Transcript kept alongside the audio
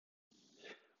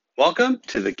Welcome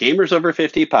to the Gamers Over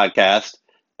 50 podcast,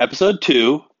 episode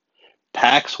 2,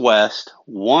 PAX West.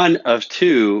 One of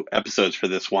two episodes for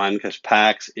this one because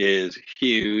PAX is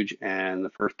huge. And the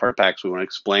first part of PAX, we want to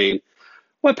explain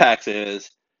what PAX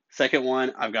is. Second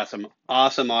one, I've got some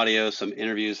awesome audio, some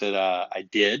interviews that I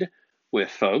did with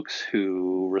folks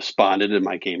who responded to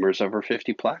my Gamers Over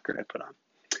 50 placard I put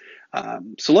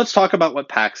on. So let's talk about what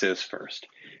PAX is first.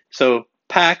 So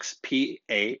PAX,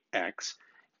 P-A-X,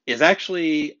 is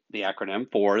actually the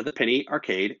acronym for the Penny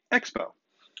Arcade Expo.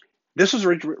 This was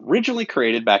originally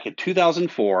created back in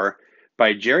 2004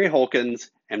 by Jerry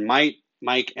Holkins and Mike,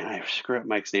 and I screw up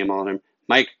Mike's name on him,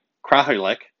 Mike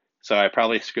Krahulik. So I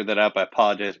probably screwed that up. I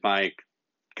apologize, Mike.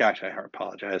 Gosh, I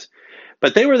apologize.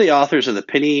 But they were the authors of the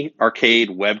Penny Arcade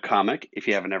webcomic. If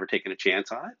you haven't ever taken a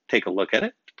chance on it, take a look at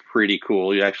it. Pretty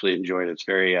cool. You actually enjoy it.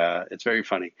 It's very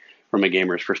funny from a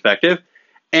gamer's perspective.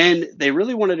 And they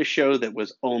really wanted a show that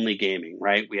was only gaming,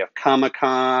 right? We have Comic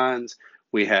Cons,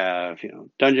 we have,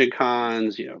 Dungeon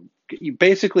Cons, you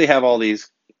basically have all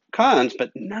these cons,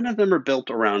 but none of them are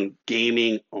built around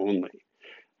gaming only.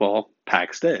 Well,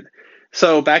 PAX did.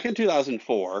 So back in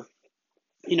 2004,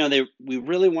 we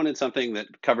really wanted something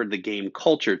that covered the game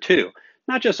culture too,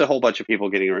 not just a whole bunch of people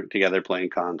getting together playing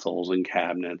consoles and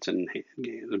cabinets and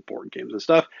games and board games and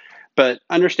stuff, but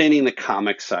understanding the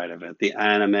comic side of it, the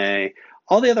anime,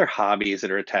 all the other hobbies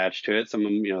that are attached to it. Some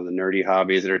of them, the nerdy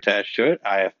hobbies that are attached to it.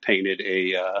 I have painted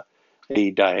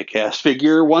a die-cast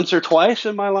figure once or twice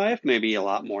in my life, maybe a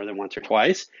lot more than once or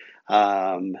twice,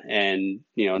 and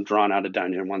drawn out a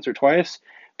dungeon once or twice.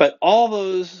 But all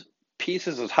those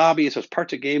pieces, those hobbies, those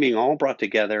parts of gaming, all brought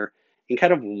together in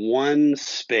kind of one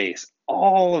space.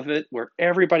 All of it where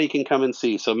everybody can come and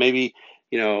see. So maybe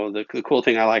the cool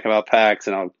thing I like about PAX,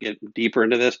 and I'll get deeper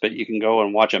into this, but you can go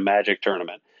and watch a Magic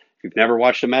tournament. If you've never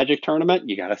watched a Magic tournament,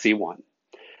 you got to see one.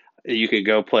 You could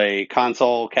go play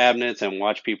console cabinets and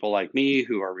watch people like me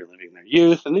who are reliving their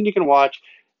youth, and then you can watch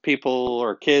people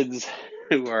or kids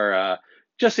who are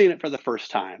just seeing it for the first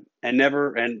time and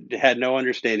had no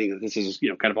understanding that this is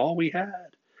kind of all we had.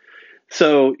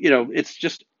 So it's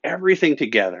just everything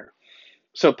together.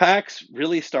 So PAX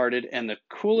really started, and the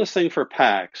coolest thing for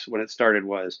PAX when it started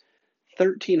was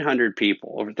 1,300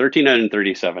 people, over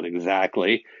 1,337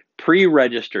 exactly,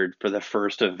 pre-registered for the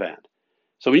first event.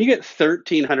 So when you get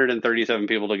 1,337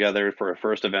 people together for a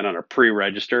first event on a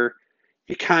pre-register,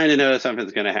 you kind of know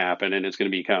something's going to happen and it's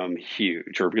going to become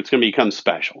huge, or it's going to become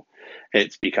special.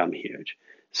 It's become huge.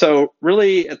 So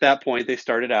really at that point, they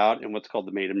started out in what's called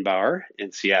the Maiden Bower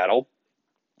in Seattle,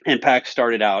 and PAX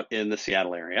started out in the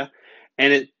Seattle area.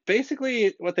 And it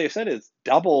basically, what they said is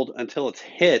doubled until it's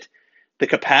hit the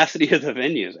capacity of the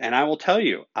venues. And I will tell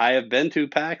you, I have been to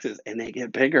PAXs and they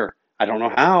get bigger. I don't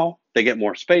know how. They get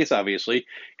more space, obviously,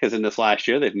 because in this last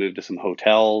year, they've moved to some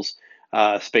hotels,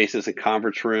 spaces and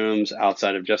conference rooms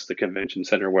outside of just the convention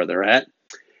center where they're at.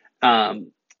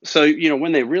 So,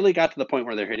 when they really got to the point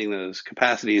where they're hitting those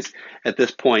capacities, at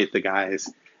this point, the guys,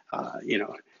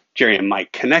 Jerry and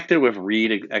Mike connected with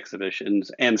Reed Exhibitions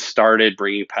and started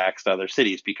bringing PAX to other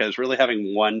cities, because really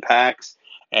having one PAX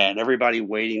and everybody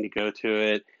waiting to go to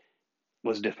it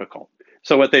was difficult.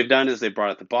 So what they've done is they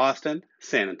brought it to Boston,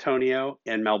 San Antonio,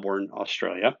 and Melbourne,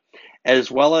 Australia,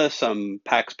 as well as some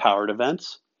PAX powered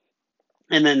events.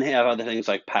 And then they have other things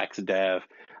like PAX Dev,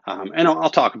 and I'll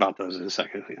talk about those in a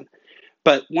second.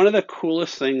 But one of the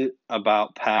coolest things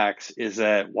about PAX is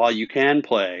that while you can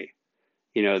play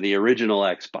the original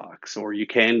Xbox, or you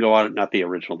can go out, not the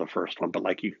original, the first one, but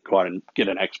like you can go out and get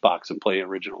an Xbox and play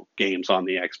original games on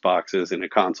the Xboxes in a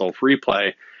console free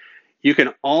play. You can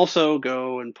also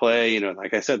go and play,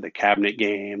 like I said, the cabinet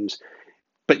games,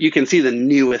 but you can see the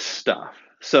newest stuff.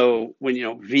 So when,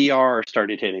 VR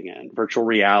started hitting in, virtual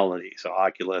reality, so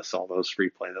Oculus, all those free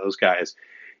play, those guys,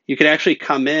 you could actually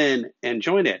come in and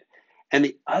join it. And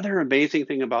the other amazing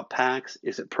thing about PAX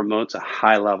is it promotes a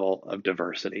high level of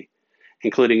diversity,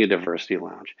 including a diversity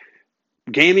lounge.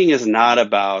 Gaming is not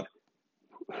about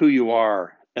who you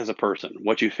are as a person,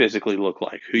 what you physically look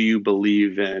like, who you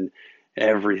believe in,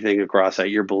 everything across that,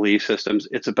 your belief systems.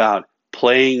 It's about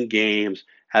playing games,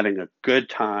 having a good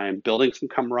time, building some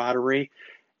camaraderie,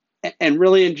 and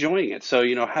really enjoying it. So,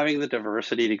 having the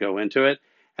diversity to go into it.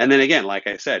 And then again, like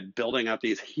I said, building up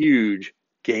these huge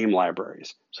game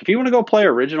libraries. So if you want to go play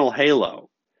original Halo,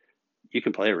 you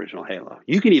can play original Halo.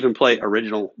 You can even play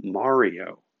original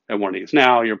Mario at one of these.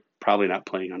 Now, you're probably not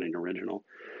playing on an original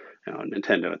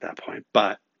Nintendo at that point,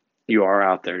 but you are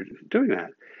out there doing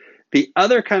that. The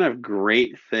other kind of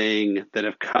great thing that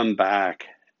have come back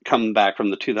from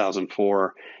the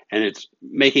 2004, and it's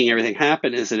making everything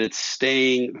happen, is that it's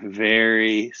staying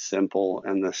very simple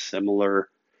and the similar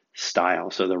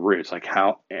style. So the roots, like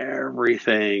how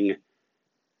everything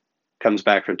comes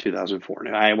back from 2004.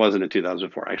 Now, I wasn't in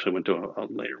 2004. I actually went to a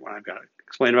later one. I've got to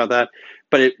explain about that.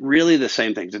 But it really the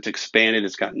same things. It's expanded,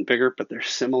 it's gotten bigger, but their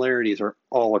similarities are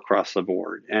all across the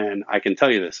board. And I can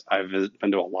tell you this, I've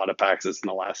been to a lot of PAXs in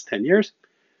the last 10 years,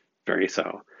 very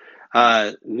so.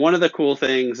 One of the cool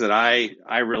things that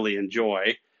I really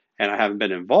enjoy and I haven't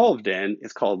been involved in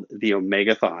is called the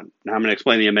Omegathon. Now I'm going to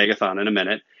explain the Omegathon in a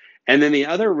minute. And then the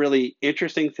other really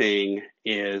interesting thing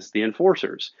is the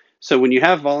enforcers. So when you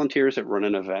have volunteers that run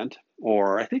an event,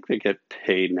 or I think they get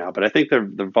paid now, but I think they're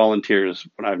the volunteers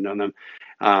when I've known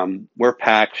them, wear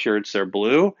pack shirts, they're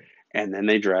blue, and then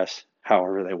they dress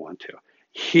however they want to.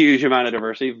 Huge amount of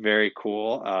diversity, very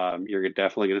cool. You're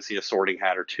definitely going to see a sorting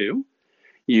hat or two.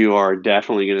 You are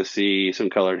definitely going to see some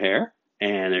colored hair.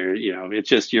 And it's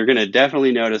just, you're going to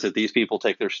definitely notice that these people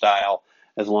take their style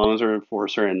as long as they're an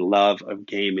enforcer and love of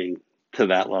gaming to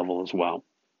that level as well.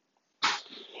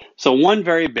 So one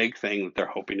very big thing that they're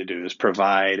hoping to do is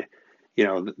provide,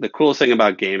 the coolest thing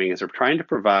about gaming is they're trying to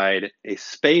provide a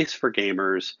space for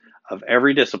gamers of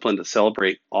every discipline to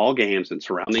celebrate all games and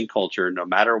surrounding culture, no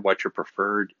matter what your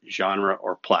preferred genre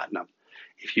or platinum.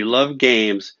 If you love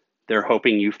games, they're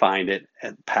hoping you find it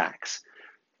at PAX.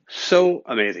 So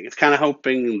amazing. It's kind of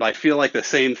hoping, I feel like the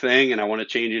same thing, and I want to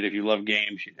change it if you love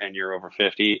games and you're over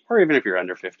 50, or even if you're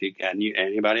under 50. Again,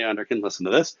 anybody under can listen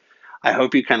to this. I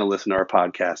hope you kind of listen to our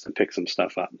podcast and pick some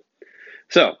stuff up.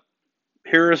 So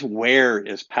here's where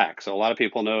is PAX. So a lot of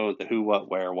people know the who, what,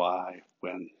 where, why,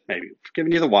 when. Maybe we've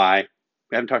given you the why.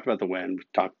 We haven't talked about the when.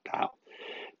 We've talked how.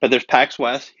 But there's PAX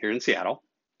West here in Seattle.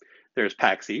 There's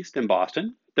PAX East in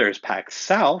Boston. There's PAX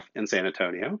South in San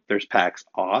Antonio. There's PAX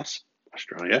Aus,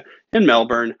 Australia, in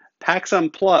Melbourne. PAX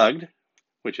Unplugged,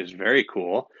 which is very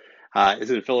cool, is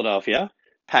in Philadelphia.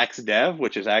 PAX Dev,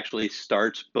 which is actually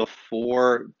starts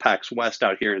before PAX West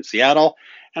out here in Seattle.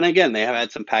 And again, they have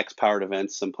had some PAX powered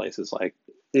events in places like,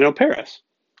 Paris.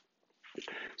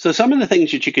 So some of the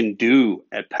things that you can do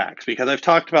at PAX, because I've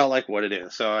talked about like what it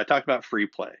is. So I talked about free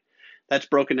play. That's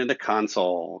broken into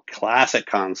console, classic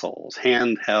consoles,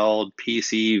 handheld,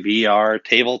 PC, VR,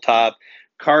 tabletop,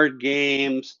 card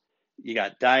games. You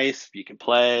got dice, you can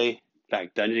play, in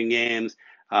fact, dungeon games.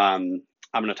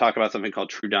 I'm going to talk about something called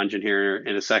True Dungeon here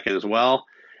in a second as well.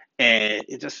 And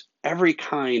it's just every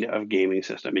kind of gaming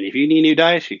system. And if you need new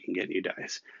dice, you can get new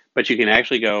dice. But you can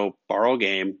actually go borrow a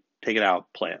game, take it out,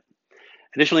 play it.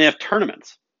 Additionally, you have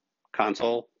tournaments,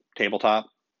 console, tabletop.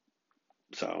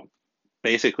 So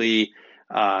basically,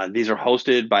 these are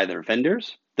hosted by their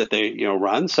vendors that they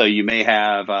run. So you may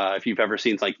have, if you've ever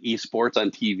seen like esports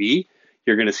on TV,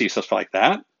 you're going to see stuff like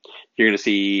that. You're going to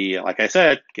see, like I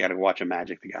said, you got to watch a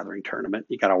Magic the Gathering tournament.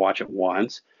 You got to watch it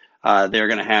once. They're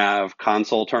going to have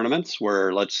console tournaments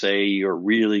where, let's say, you're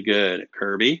really good at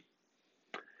Kirby.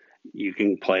 You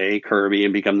can play Kirby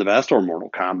and become the best, or Mortal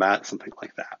Kombat, something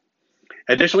like that.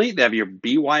 Additionally, they have your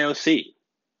BYOC,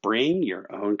 bring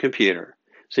your own computer.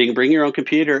 So you can bring your own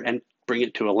computer and bring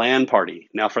it to a LAN party.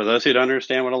 Now, for those who don't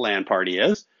understand what a LAN party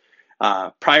is,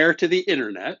 prior to the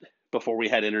internet, before we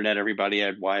had internet, everybody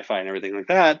had Wi-Fi and everything like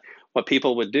that. What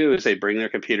people would do is they'd bring their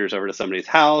computers over to somebody's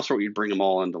house, or you'd bring them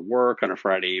all into work on a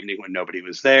Friday evening when nobody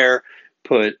was there,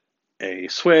 put a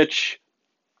switch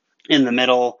in the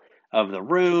middle of the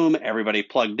room, everybody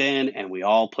plugged in, and we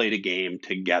all played a game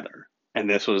together. And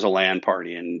this was a LAN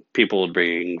party, and people would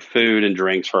bring food and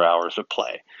drinks for hours to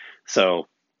play. So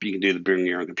you can do the bring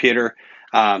your own computer.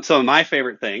 Some of my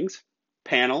favorite things,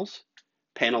 panels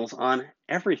on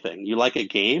everything. You like a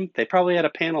game? They probably had a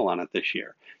panel on it this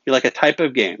year. You like a type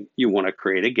of game? You want to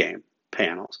create a game?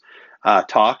 Panels.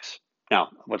 Talks. Now,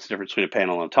 what's the difference between a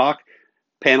panel and a talk?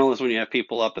 Panel is when you have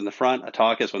people up in the front. A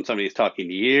talk is when somebody's talking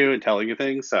to you and telling you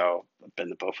things. So I've been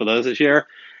to both of those this year.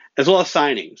 As well as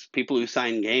signings, people who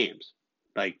sign games.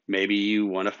 Like maybe you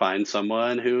want to find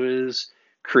someone who has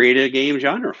created a game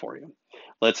genre for you.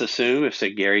 Let's assume if,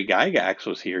 say, Gary Gygax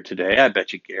was here today, I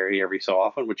bet you Gary every so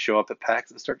often would show up at PAX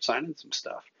and start signing some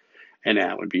stuff. And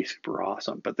that would be super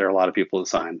awesome. But there are a lot of people to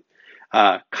sign.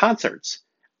 Concerts.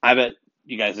 I bet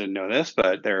you guys didn't know this,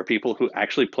 but there are people who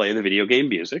actually play the video game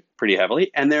music pretty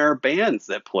heavily. And there are bands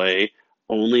that play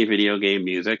only video game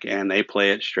music, and they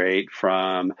play it straight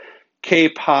from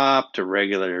K-pop to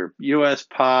regular US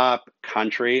pop,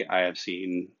 country. I have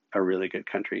seen a really good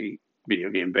country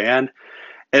video game band.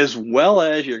 As well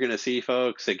as you're going to see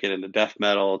folks that get into death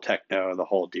metal, techno, the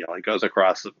whole deal. It goes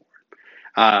across the board.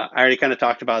 I already kind of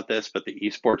talked about this, but the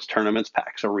esports tournaments,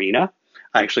 PAX Arena.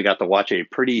 I actually got to watch a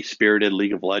pretty spirited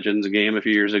League of Legends game a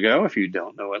few years ago. If you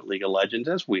don't know what League of Legends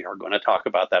is, we are going to talk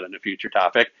about that in a future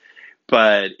topic.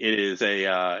 But it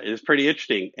is pretty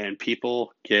interesting, and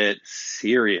people get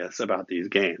serious about these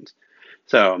games.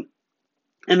 So,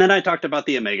 and then I talked about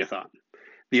the Omegathon.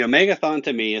 The Omegathon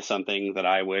to me is something that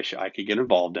I wish I could get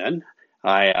involved in.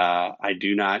 I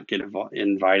do not get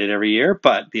invited every year,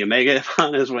 but the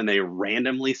Omegathon is when they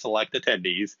randomly select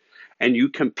attendees and you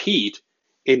compete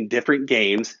in different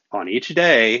games on each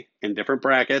day in different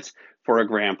brackets for a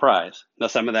grand prize. Now,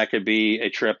 some of that could be a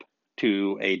trip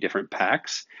to a different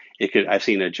PAX. I've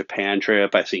seen a Japan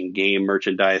trip, I've seen game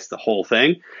merchandise, the whole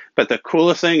thing. But the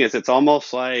coolest thing is it's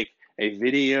almost like a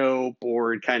video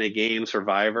board kind of game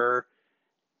Survivor,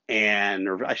 and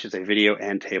or I should say video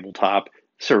and tabletop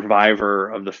survivor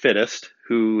of the fittest,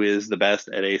 who is the best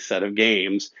at a set of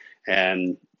games.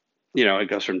 And it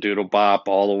goes from Doodle Bop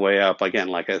all the way up again,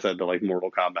 like I said, to like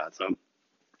Mortal Kombat. So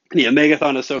the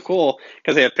Omegathon is so cool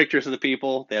because they have pictures of the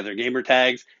people, they have their gamer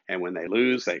tags, and when they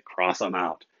lose, they cross them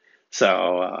out.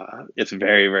 So it's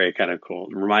very, very kind of cool.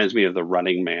 It reminds me of the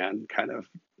Running Man kind of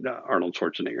Arnold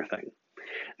Schwarzenegger thing.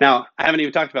 Now, I haven't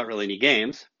even talked about really any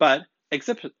games, but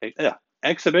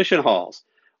exhibition halls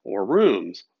or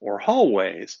rooms or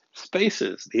hallways,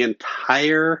 spaces,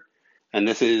 and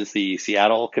this is the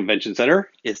Seattle Convention Center,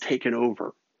 is taken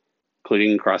over,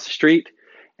 including across the street.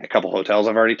 A couple hotels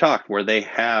I've already talked where they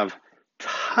have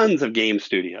tons of game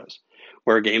studios,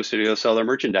 where game studios sell their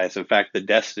merchandise. In fact, the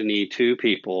Destiny 2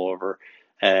 people over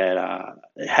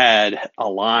had a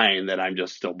line that I'm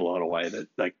just still blown away, that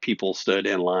like people stood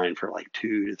in line for like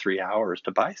 2 to 3 hours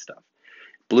to buy stuff.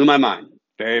 Blew my mind.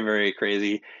 Very, very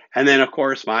crazy. And then of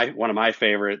course one of my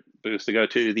favorite booths to go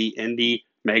to, the Indie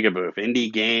Mega Booth.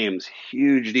 Indie Games,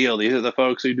 huge deal. These are the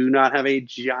folks who do not have a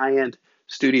giant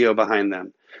studio behind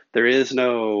them. There is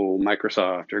no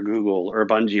Microsoft or Google or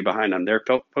Bungie behind them. They're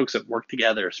folks that work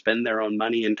together, spend their own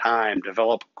money and time,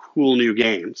 develop cool new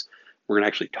games. We're going to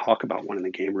actually talk about one in the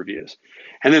game reviews.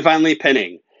 And then finally,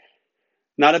 pinning.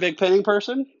 Not a big pinning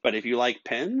person, but if you like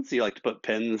pins, you like to put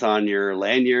pins on your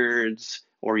lanyards,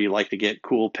 or you like to get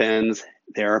cool pins,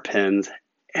 there are pins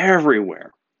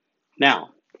everywhere. Now,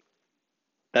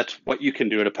 that's what you can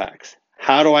do at a PAX.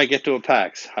 How do I get to a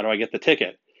PAX? How do I get the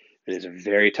ticket? It is a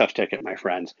very tough ticket, my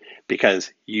friends,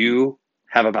 because you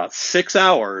have about 6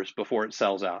 hours before it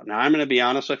sells out. Now, I'm going to be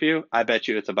honest with you. I bet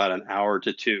you it's about an hour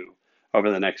to two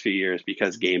over the next few years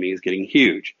because gaming is getting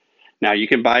huge. Now, you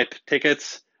can buy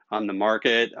tickets on the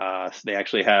market. They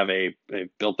actually have they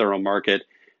built their own market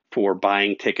for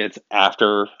buying tickets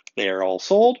after they are all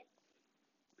sold.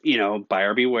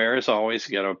 Buyer beware as always.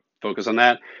 You got to focus on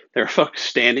that. There are folks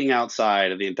standing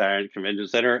outside of the entire convention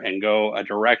center and go a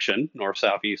direction, north,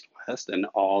 south, east, west, and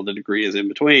all the degrees in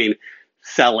between,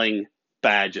 selling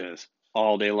badges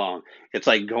all day long. It's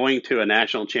like going to a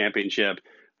national championship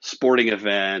sporting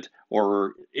event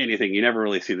or anything. You never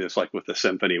really see this like with the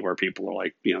symphony where people are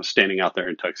like, standing out there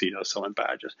in tuxedos selling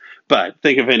badges. But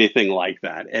think of anything like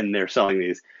that. And they're selling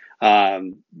these.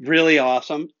 Really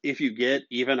awesome. If you get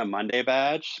even a Monday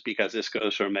badge, because this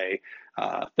goes from a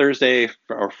Thursday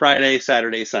or Friday,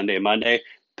 Saturday, Sunday, Monday.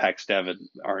 PAX Dev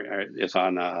is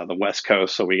on the West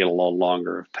Coast, so we get a little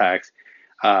longer of PAX.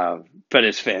 But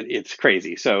it's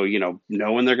crazy. So,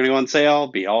 know when they're going to go on sale,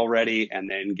 be all ready, and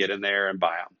then get in there and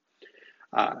buy them.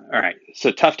 All right,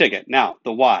 so tough ticket. Now,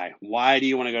 the why. Why do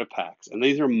you want to go to PAX? And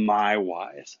these are my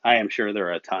whys. I am sure there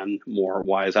are a ton more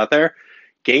whys out there.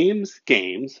 Games,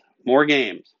 more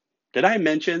games. Did I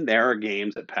mention there are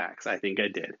games at PAX? I think I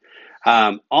did.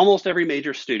 Almost every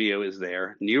major studio is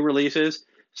there. New releases.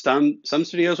 Some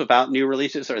studios without new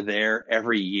releases are there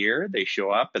every year. They show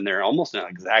up and they're almost not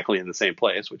exactly in the same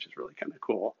place, which is really kind of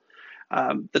cool.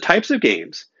 The types of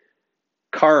games: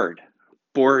 card,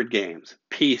 board games,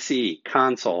 PC,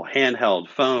 console, handheld,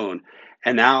 phone,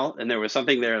 and there was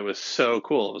something there that was so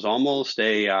cool. It was almost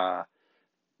a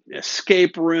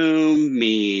escape room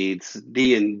meets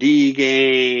D&D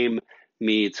game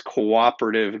meets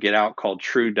cooperative get out called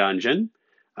True Dungeon.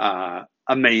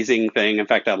 Amazing thing. In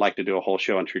fact, I'd like to do a whole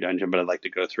show on True Dungeon, but I'd like to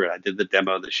go through it. I did the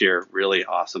demo this year. Really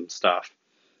awesome stuff.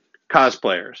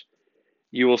 Cosplayers.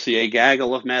 You will see a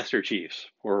gaggle of Master Chiefs,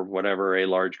 or whatever, a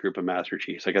large group of Master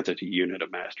Chiefs. I guess it's a unit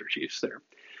of Master Chiefs there.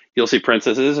 You'll see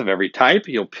princesses of every type.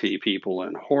 You'll see people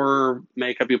in horror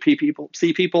makeup.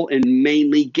 See people in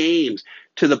mainly games,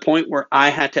 to the point where I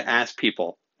had to ask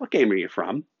people, what game are you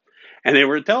from? And they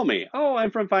would tell me, oh, I'm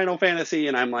from Final Fantasy.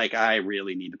 And I'm like, I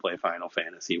really need to play Final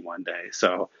Fantasy one day.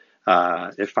 So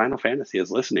if Final Fantasy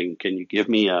is listening, can you give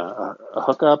me a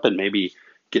hookup and maybe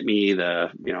get me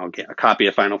get a copy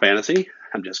of Final Fantasy?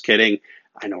 I'm just kidding.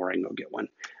 I know where I can go get one.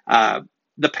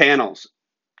 The panels.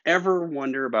 Ever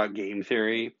wonder about game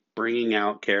theory, bringing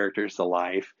out characters to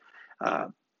life,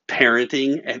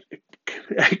 parenting? And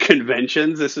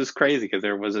conventions. This is crazy because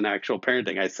there was an actual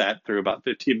parenting. I sat through about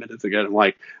 15 minutes ago and I'm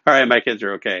like, all right, my kids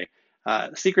are okay.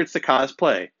 Secrets to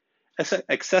cosplay,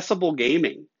 accessible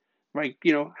gaming, right?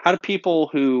 How do people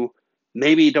who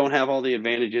maybe don't have all the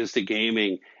advantages to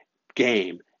gaming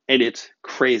game? And it's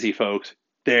crazy, folks.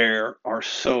 There are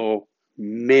so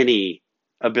many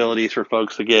abilities for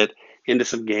folks to get into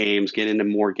some games, get into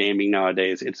more gaming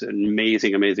nowadays. It's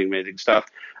amazing, amazing, amazing stuff.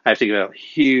 I have to give a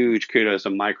huge kudos to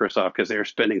Microsoft because they're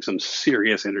spending some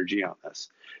serious energy on this.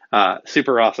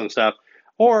 Super awesome stuff.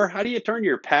 Or how do you turn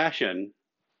your passion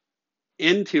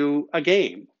into a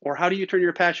game? Or how do you turn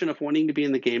your passion of wanting to be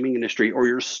in the gaming industry or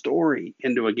your story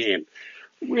into a game?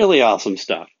 Really awesome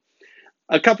stuff.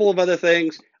 A couple of other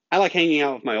things. I like hanging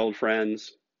out with my old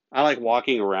friends. I like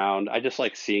walking around. I just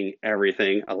like seeing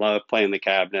everything. I love playing the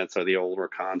cabinets or the older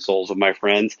consoles with my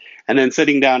friends and then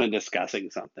sitting down and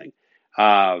discussing something.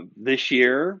 This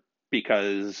year,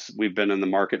 because we've been in the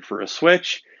market for a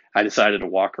Switch, I decided to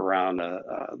walk around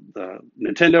the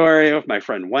Nintendo area with my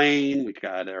friend Wayne. We've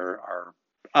got our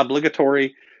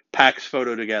obligatory PAX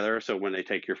photo together. So when they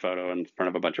take your photo in front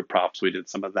of a bunch of props, we did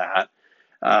some of that.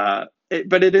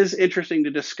 But it is interesting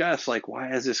to discuss, like,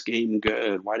 why is this game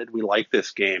good? Why did we like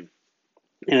this game?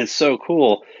 And it's so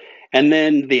cool. And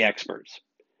then the experts.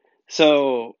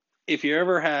 So if you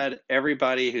ever had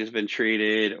everybody who's been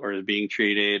treated or is being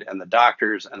treated, and the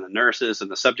doctors and the nurses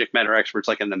and the subject matter experts,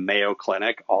 like in the Mayo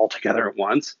Clinic, all together at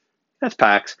once, that's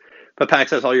PAX. But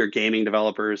PAX has all your gaming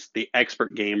developers, the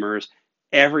expert gamers,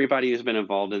 everybody who's been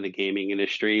involved in the gaming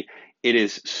industry. It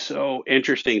is so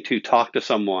interesting to talk to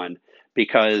someone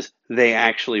because they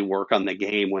actually work on the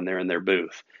game when they're in their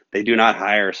booth. They do not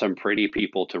hire some pretty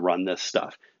people to run this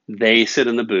stuff. They sit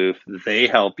in the booth, they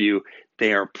help you,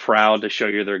 they are proud to show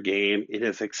you their game. It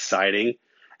is exciting.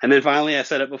 And then finally, I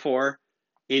said it before,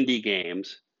 indie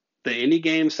games. The indie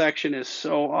game section is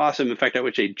so awesome. In fact, I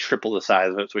wish they'd triple the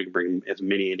size of it so we can bring as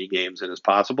many indie games in as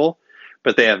possible.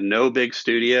 But they have no big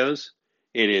studios.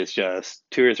 It is just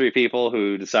two or three people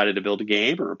who decided to build a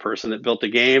game or a person that built a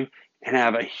game and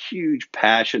have a huge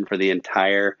passion for the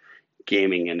entire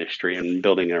gaming industry and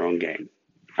building their own game.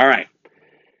 All right.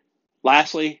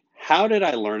 Lastly, how did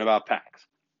I learn about PAX?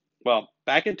 Well,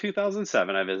 back in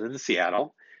 2007, I visited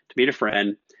Seattle to meet a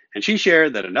friend, and she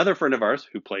shared that another friend of ours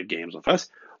who played games with us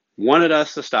wanted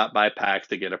us to stop by PAX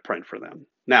to get a print for them.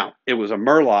 Now, it was a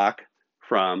Murloc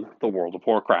from the World of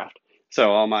Warcraft.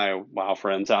 So all my WoW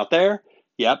friends out there,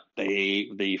 yep,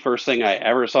 the first thing I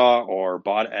ever saw or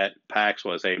bought at PAX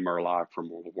was a Murloc from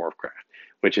World of Warcraft,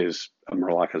 which is a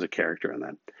Murloc as a character in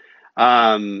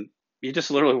that. You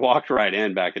just literally walked right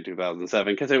in back in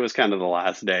 2007 because it was kind of the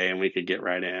last day and we could get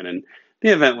right in, and the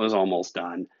event was almost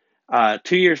done.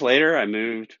 2 years later, I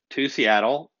moved to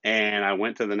Seattle and I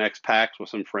went to the next PAX with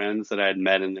some friends that I had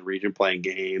met in the region playing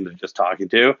games and just talking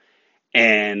to.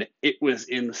 And it was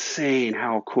insane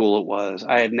how cool it was.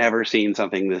 I had never seen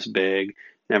something this big,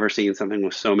 never seen something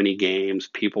with so many games,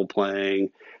 people playing,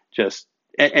 just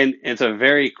and it's a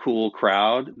very cool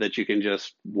crowd that you can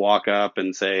just walk up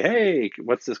and say, "Hey,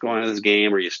 what's this going on in this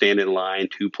game?" Or you stand in line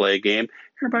to play a game.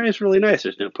 Everybody's really nice.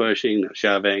 There's no pushing, no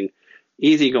shoving,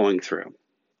 easy going through.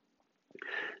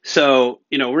 So,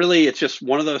 really, it's just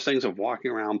one of those things of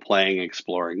walking around, playing,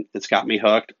 exploring. It's got me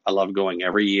hooked. I love going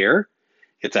every year.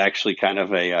 It's actually kind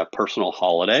of a personal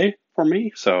holiday for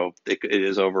me. So it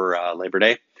is over Labor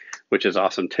Day, which is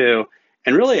awesome too.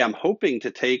 And really, I'm hoping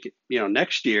to take,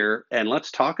 next year and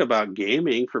let's talk about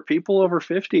gaming for people over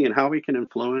 50 and how we can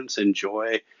influence,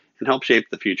 enjoy, and help shape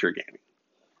the future of gaming.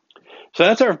 So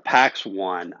that's our PAX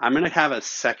one. I'm going to have a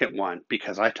second one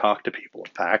because I talked to people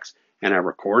at PAX and I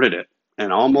recorded it.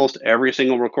 And almost every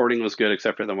single recording was good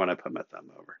except for the one I put my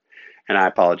thumb over. And I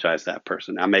apologize to that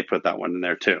person. I may put that one in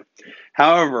there too.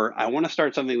 However, I want to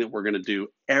start something that we're going to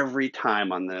do every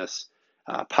time on this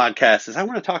podcast is I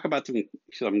want to talk about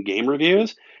some game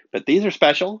reviews, but these are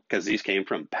special because these came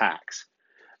from PAX.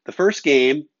 The first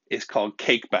game is called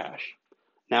Cake Bash.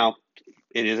 Now,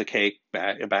 it is a cake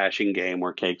bashing game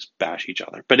where cakes bash each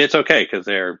other, but it's okay because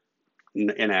they're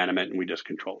inanimate and we just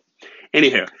control it.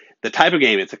 Anywho, the type of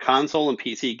game, it's a console and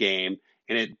PC game,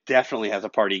 and it definitely has a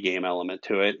party game element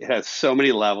to it. It has so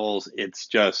many levels. It's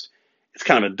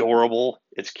kind of adorable.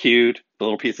 It's cute. The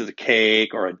little pieces of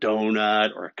cake or a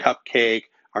donut or a cupcake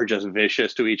are just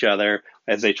vicious to each other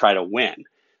as they try to win.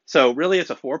 So really, it's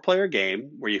a 4-player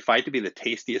game where you fight to be the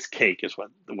tastiest cake is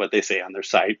what they say on their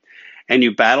site. And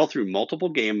you battle through multiple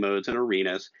game modes and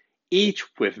arenas, each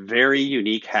with very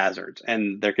unique hazards.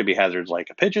 And there could be hazards like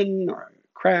a pigeon or a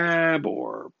crab,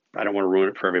 or I don't want to ruin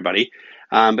it for everybody.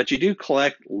 But you do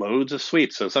collect loads of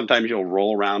sweets. So sometimes you'll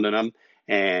roll around in them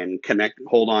and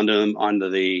hold on to them, onto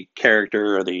the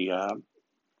character or the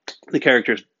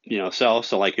character's self.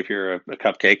 So like if you're a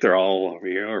cupcake, they're all over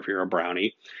you, or if you're a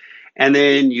brownie, and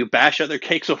then you bash other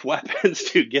cakes with weapons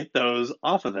to get those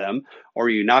off of them, or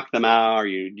you knock them out, or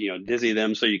you dizzy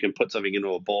them so you can put something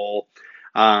into a bowl.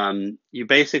 You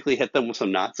basically hit them with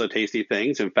some not so tasty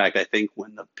things. In fact, I think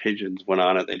when the pigeons went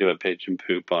on it, they do a pigeon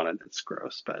poop on it. It's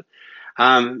gross, but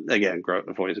again,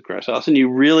 avoid the gross sauce. And you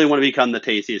really want to become the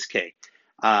tastiest cake.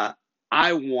 Uh,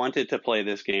 I wanted to play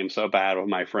this game so bad with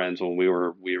my friends when we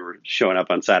were showing up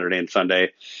on Saturday and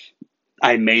Sunday.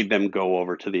 I made them go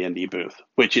over to the indie booth,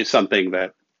 which is something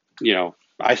that,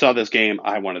 I saw this game,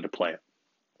 I wanted to play it.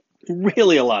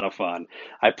 Really a lot of fun.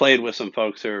 I played with some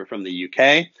folks who are from the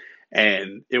UK,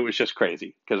 and it was just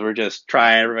crazy because everybody's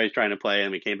trying to play,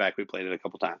 and we came back, we played it a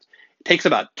couple times. It takes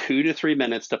about 2 to 3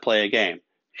 minutes to play a game.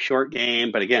 Short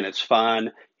game, but again, it's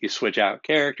fun. You switch out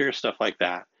characters, stuff like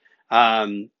that.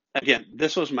 Again,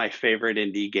 this was my favorite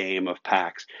indie game of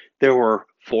PAX. There were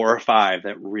 4 or 5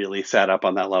 that really sat up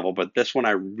on that level, but this one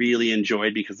I really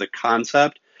enjoyed because the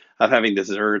concept of having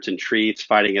desserts and treats,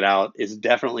 fighting it out is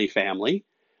definitely family.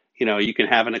 You can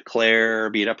have an eclair,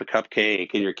 beat up a cupcake,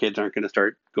 and your kids aren't going to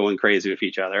start going crazy with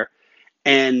each other.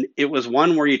 And it was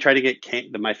one where you try to get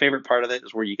my favorite part of it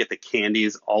is where you get the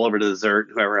candies all over the dessert.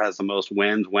 Whoever has the most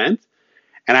wins.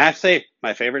 And I have to say,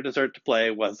 my favorite dessert to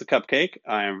play was the cupcake.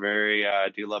 I am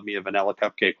do love me a vanilla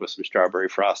cupcake with some strawberry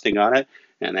frosting on it.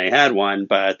 And they had one,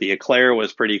 but the eclair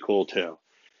was pretty cool too.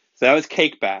 So that was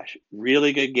Cake Bash.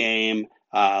 Really good game.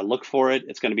 Look for it.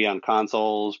 It's going to be on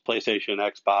consoles, PlayStation,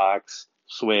 Xbox,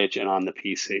 Switch, and on the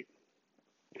PC.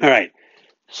 All right.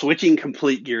 Switching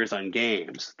complete gears on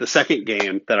games. The second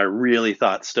game that I really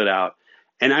thought stood out,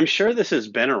 and I'm sure this has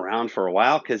been around for a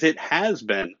while because it has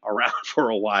been around for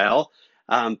a while.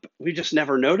 We just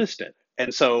never noticed it.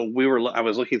 And so I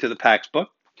was looking through the PAX book.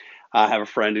 I have a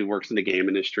friend who works in the game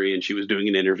industry, and she was doing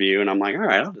an interview, and I'm like, all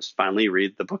right, I'll just finally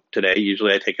read the book today.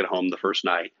 Usually I take it home the first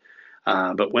night,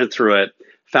 but went through it,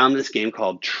 found this game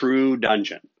called True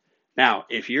Dungeon. Now,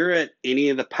 if you're at any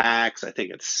of the PAX, I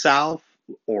think it's South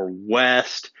or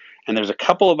West, and there's a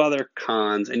couple of other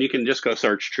cons, and you can just go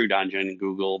search True Dungeon,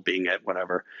 Google, Bing it,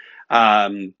 whatever.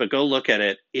 But go look at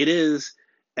it. It is,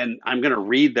 and I'm going to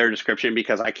read their description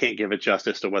because I can't give it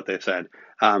justice to what they said.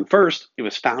 First, it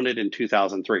was founded in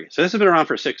 2003. So this has been around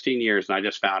for 16 years, and I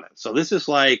just found it. So this is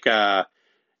like,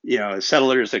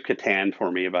 Settlers of Catan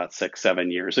for me about 6,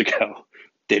 7 years ago.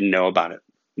 Didn't know about it.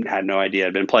 Had no idea.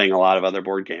 I'd been playing a lot of other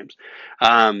board games.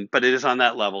 But it is on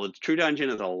that level. True Dungeon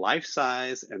is a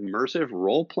life-size, immersive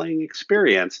role-playing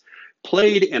experience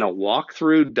played in a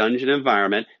walk-through dungeon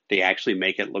environment. They actually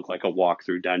make it look like a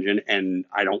walk-through dungeon, and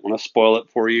I don't want to spoil it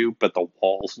for you, but the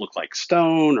walls look like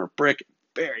stone or brick.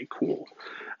 Very cool.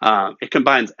 It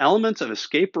combines elements of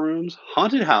escape rooms,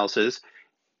 haunted houses,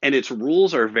 and its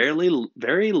rules are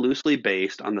very loosely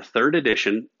based on the third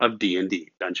edition of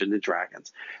D&D, Dungeons and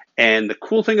Dragons. And the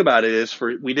cool thing about it is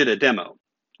we did a demo.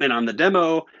 And on the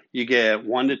demo, you get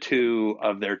 1 to 2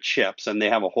 of their chips, and they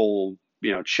have a whole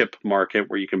chip market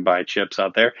where you can buy chips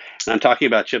out there. And I'm talking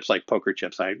about chips like poker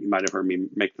chips. You might have heard me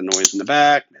make the noise in the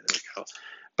back. There we go.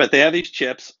 But they have these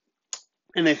chips,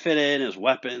 and they fit in as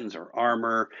weapons or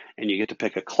armor, and you get to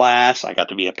pick a class. I got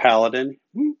to be a paladin.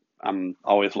 I'm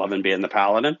always loving being the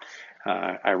paladin.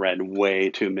 I read way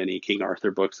too many King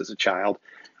Arthur books as a child,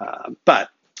 but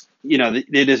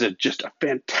it is just a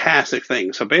fantastic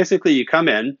thing. So basically, you come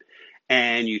in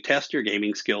and you test your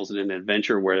gaming skills in an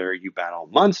adventure where you battle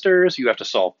monsters. You have to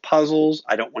solve puzzles.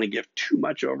 I don't want to give too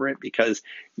much over it because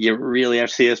you really have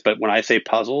to see this. But when I say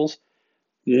puzzles,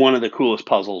 one of the coolest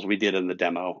puzzles we did in the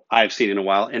demo I've seen in a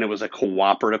while, and it was a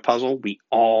cooperative puzzle. We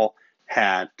all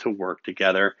had to work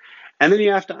together. And then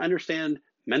you have to understand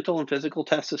mental and physical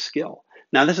tests of skill.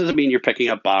 Now, this doesn't mean you're picking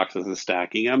up boxes and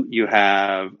stacking them. You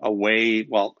have a way,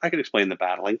 well, I can explain the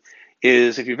battling,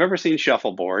 is if you've ever seen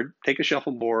shuffleboard, take a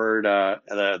shuffleboard,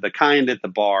 the kind at the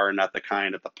bar, not the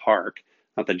kind at the park,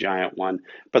 not the giant one,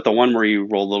 but the one where you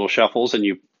roll little shuffles and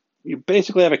you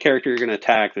basically have a character you're going to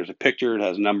attack. There's a picture, it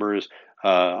has numbers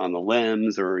on the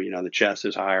limbs, or, the chest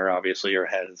is higher, obviously, or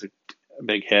head is a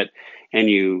big hit, and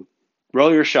you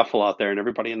roll your shuffle out there, and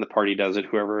everybody in the party does it.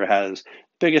 Whoever has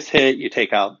biggest hit, you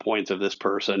take out points of this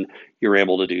person. You're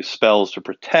able to do spells to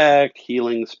protect,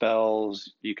 healing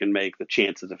spells. You can make the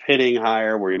chances of hitting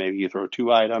higher, where maybe you throw 2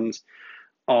 items.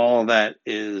 All that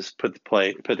is put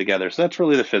together. So that's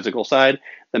really the physical side.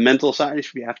 The mental side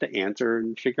is you have to answer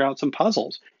and figure out some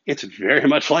puzzles. It's very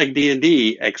much like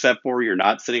D&D, except for you're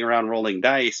not sitting around rolling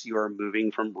dice. You are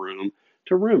moving from room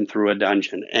to room through a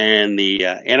dungeon. And the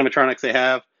animatronics they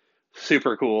have,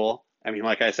 super cool. I mean,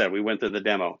 like I said, we went through the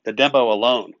demo. The demo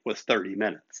alone was 30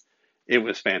 minutes. It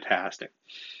was fantastic.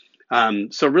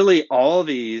 So really, all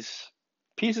these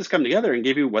pieces come together and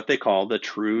give you what they call the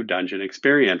true dungeon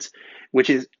experience, which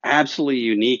is absolutely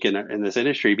unique in this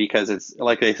industry because it's,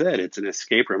 like they said, it's an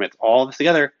escape room. It's all this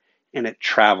together and it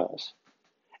travels.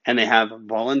 And they have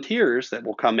volunteers that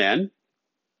will come in.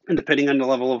 And depending on the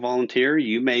level of volunteer,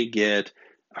 you may get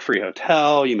a free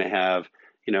hotel. You may have,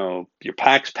 your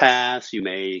PAX pass. You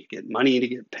may get money to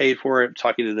get paid for it.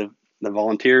 Talking to the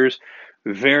volunteers,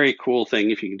 very cool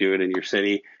thing if you can do it in your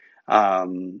city,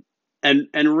 and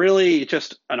really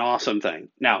just an awesome thing.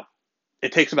 Now,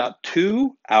 it takes about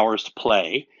 2 hours to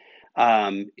play.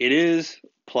 It is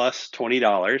plus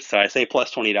 $20. So I say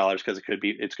plus $20 because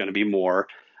it's going to be more.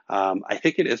 I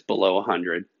think it is below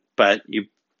 100, but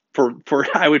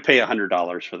I would pay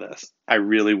 $100 for this. I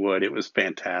really would. It was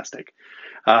fantastic.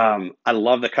 I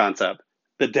love the concept.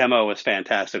 The demo was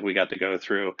fantastic. We got to go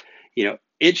through.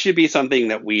 It should be something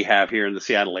that we have here in the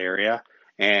Seattle area,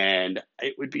 and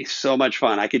it would be so much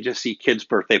fun. I could just see kids'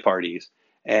 birthday parties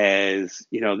as,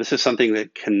 this is something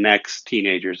that connects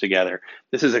teenagers together.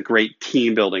 This is a great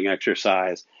team building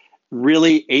exercise.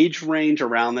 Really, age range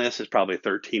around this is probably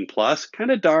 13 plus,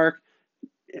 kind of dark,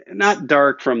 not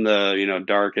dark from the,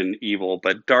 dark and evil,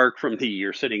 but dark from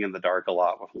you're sitting in the dark a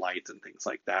lot with lights and things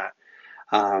like that.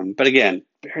 But again,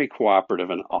 very cooperative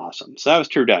and awesome. So that was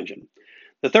True Dungeon.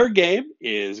 The third game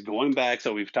is going back.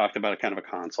 So we've talked about a kind of a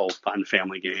console fun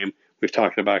family game. We've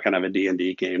talked about kind of a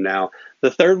D&D game now. The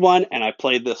third one, and I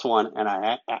played this one,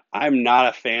 and I'm not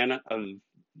a fan of,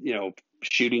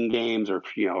 shooting games or,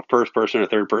 first person or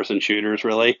third person shooters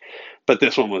really. But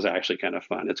this one was actually kind of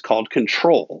fun. It's called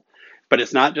Control. But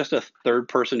it's not just a third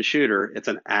person shooter, it's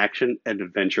an action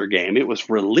adventure game. It was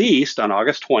released on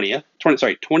August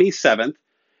 27th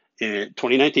in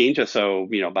 2019, just so,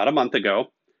 about a month ago,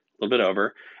 a little bit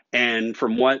over. And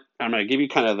from what I'm going to give you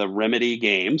kind of the Remedy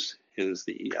Games is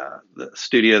the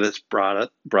studio that's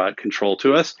brought Control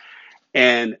to us.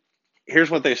 And here's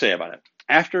what they say about it.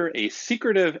 After a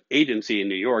secretive agency in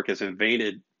New York is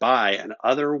invaded by an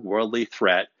otherworldly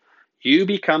threat, you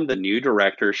become the new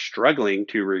director struggling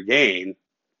to regain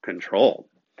control.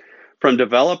 From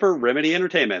developer Remedy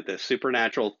Entertainment, this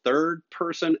supernatural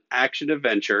third-person action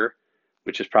adventure,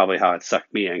 which is probably how it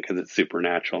sucked me in because it's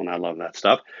supernatural and I love that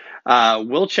stuff,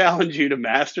 will challenge you to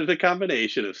master the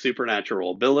combination of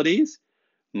supernatural abilities,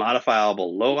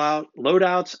 modifiable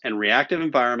loadouts, and reactive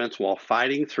environments while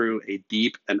fighting through a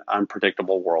deep and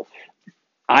unpredictable world.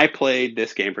 I played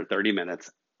this game for 30 minutes.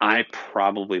 I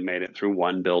probably made it through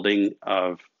one building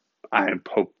of, I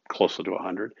hope, closer to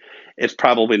 100. It's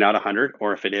probably not 100,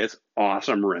 or if it is,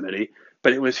 awesome Remedy.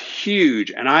 But it was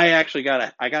huge, and I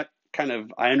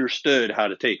understood how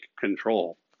to take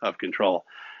control of Control.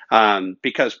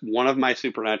 Because one of my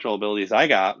supernatural abilities I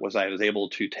got was I was able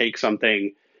to take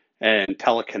something and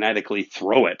telekinetically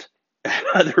throw it at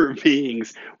other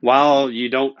beings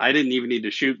I didn't even need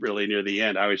to shoot really near the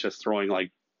end. I was just throwing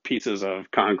like pieces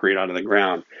of concrete out of the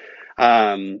ground.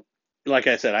 Like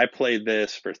I said, I played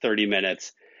this for 30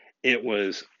 minutes. It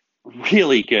was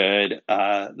really good.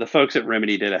 The folks at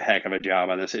Remedy did a heck of a job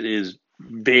on this. It is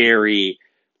very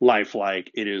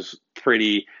lifelike. It is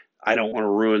pretty. I don't want to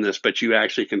ruin this, but you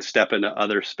actually can step into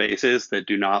other spaces that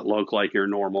do not look like your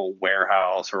normal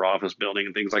warehouse or office building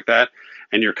and things like that.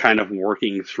 And you're kind of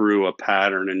working through a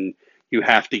pattern and you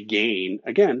have to gain,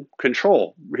 again,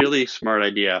 control. Really smart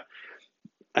idea.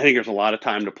 I think there's a lot of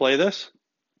time to play this.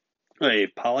 I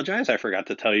apologize. I forgot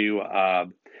to tell you. I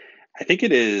think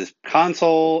it is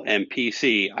console and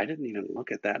PC. I didn't even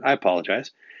look at that. I apologize.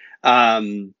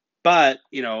 But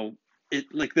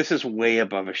this is way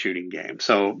above a shooting game.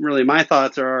 So really, my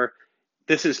thoughts are,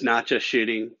 this is not just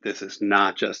shooting. This is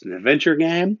not just an adventure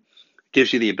game. It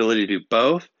gives you the ability to do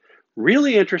both.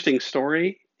 Really interesting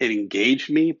story. It engaged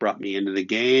me, brought me into the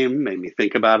game, made me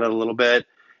think about it a little bit.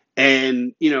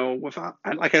 And,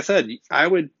 like I said, I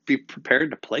would be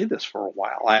prepared to play this for a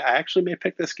while. I actually may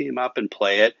pick this game up and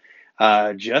play it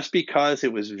just because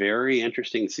it was very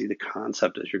interesting to see the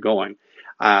concept as you're going.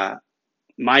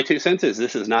 My 2 cents is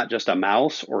this is not just a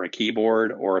mouse or a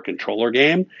keyboard or a controller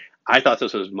game. I thought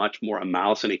this was much more a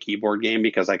mouse and a keyboard game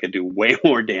because I could do way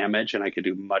more damage and I could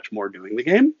do much more doing the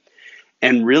game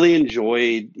and really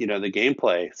enjoyed, the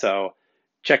gameplay. So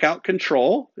check out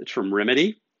Control. It's from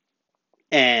Remedy.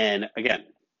 And again,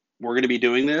 we're going to be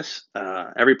doing this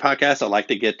every podcast. I like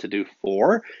to get to do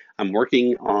 4. I'm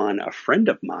working on a friend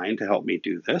of mine to help me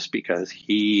do this because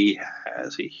he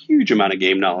has a huge amount of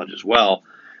game knowledge as well.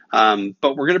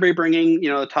 But we're going to be bringing,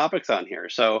 the topics on here.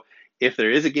 So if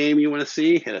there is a game you want to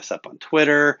see, hit us up on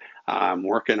Twitter. I'm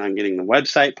working on getting the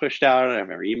website pushed out. I have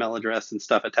our email address and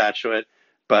stuff attached to it.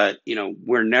 But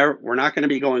we're not going to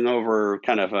be going over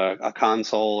kind of a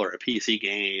console or a PC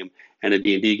game and a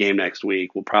D&D game next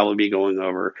week. We'll probably be going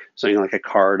over something like a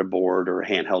card, a board, or a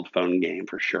handheld phone game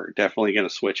for sure. Definitely going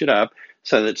to switch it up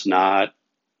so that it's not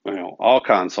all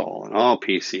console and all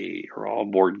PC or all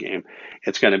board game.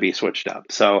 It's going to be switched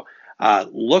up. So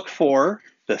look for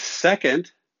the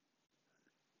second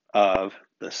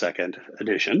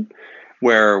edition,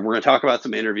 where we're going to talk about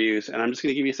some interviews, and I'm just going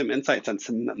to give you some insights on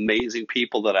some amazing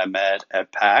people that I met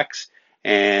at PAX,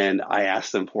 and I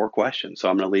asked them 4 questions. So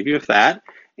I'm going to leave you with that,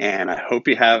 and I hope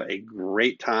you have a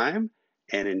great time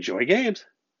and enjoy games.